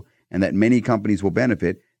grow and that many companies will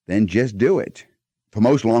benefit, then just do it. For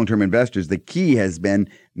most long-term investors, the key has been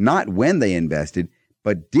not when they invested,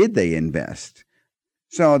 but did they invest?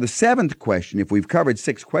 So the seventh question, if we've covered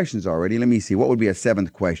 6 questions already, let me see, what would be a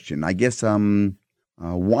seventh question? I guess,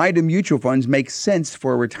 why do mutual funds make sense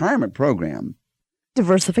for a retirement program?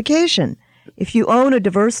 Diversification. If you own a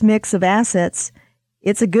diverse mix of assets,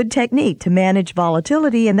 it's a good technique to manage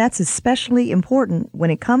volatility, and that's especially important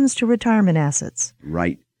when it comes to retirement assets.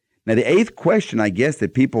 Right. Now, the 8th question, I guess,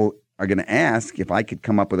 that people are going to ask, if I could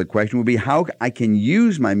come up with a question, would be how I can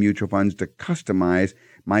use my mutual funds to customize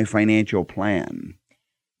my financial plan.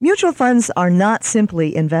 Mutual funds are not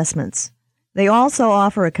simply investments. They also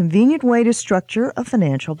offer a convenient way to structure a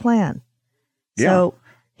financial plan. Yeah. So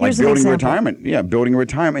here's like building an a example. retirement. Yeah, building a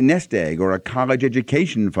retirement nest egg or a college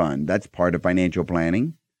education fund. That's part of financial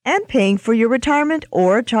planning. And paying for your retirement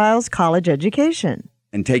or a child's college education.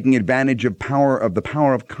 And taking advantage of the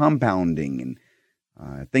power of compounding and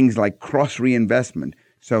things like cross reinvestment.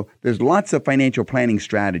 So there's lots of financial planning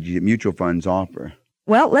strategies that mutual funds offer.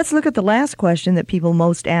 Well, let's look at the last question that people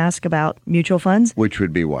most ask about mutual funds. Which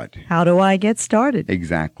would be what? How do I get started?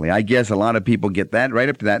 Exactly. I guess a lot of people get that right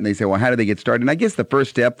up to that, and they say, well, how do they get started? And I guess the first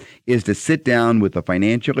step is to sit down with a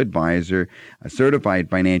financial advisor, a certified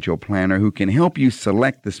financial planner who can help you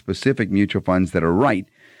select the specific mutual funds that are right.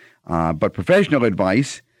 But professional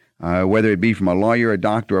advice, whether it be from a lawyer, a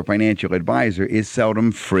doctor, or a financial advisor, is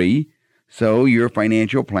seldom free. So your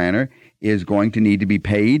financial planner is going to need to be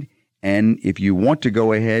paid. And if you want to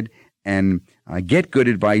go ahead and get good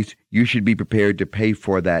advice, you should be prepared to pay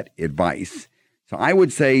for that advice. So I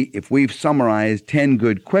would say if we've summarized 10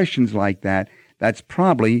 good questions like that, that's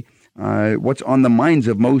probably what's on the minds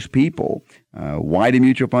of most people. Why do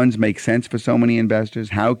mutual funds make sense for so many investors?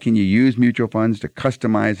 How can you use mutual funds to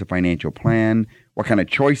customize a financial plan? What kind of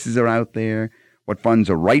choices are out there? What funds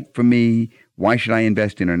are right for me? Why should I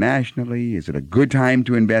invest internationally? Is it a good time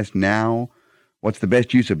to invest now? What's the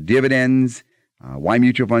best use of dividends? Why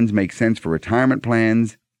mutual funds make sense for retirement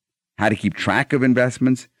plans? How to keep track of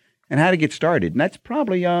investments? And how to get started. And that's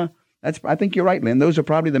probably, I think you're right, Lynn. Those are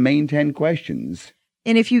probably the main 10 questions.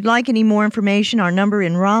 And if you'd like any more information, our number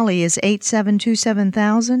in Raleigh is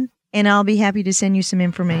 872-7000, and I'll be happy to send you some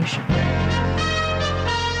information.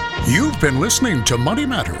 You've been listening to Money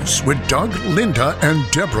Matters with Doug, Linda, and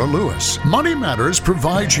Deborah Lewis. Money Matters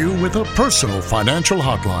provides you with a personal financial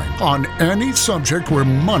hotline on any subject where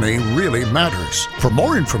money really matters. For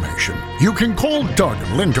more information, you can call Doug,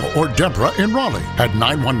 Linda, or Deborah in Raleigh at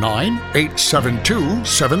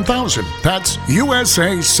 919-872-7000. That's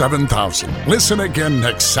USA 7000. Listen again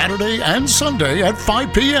next Saturday and Sunday at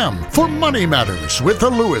 5 p.m. for Money Matters with the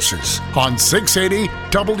Lewises on 680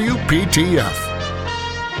 WPTF.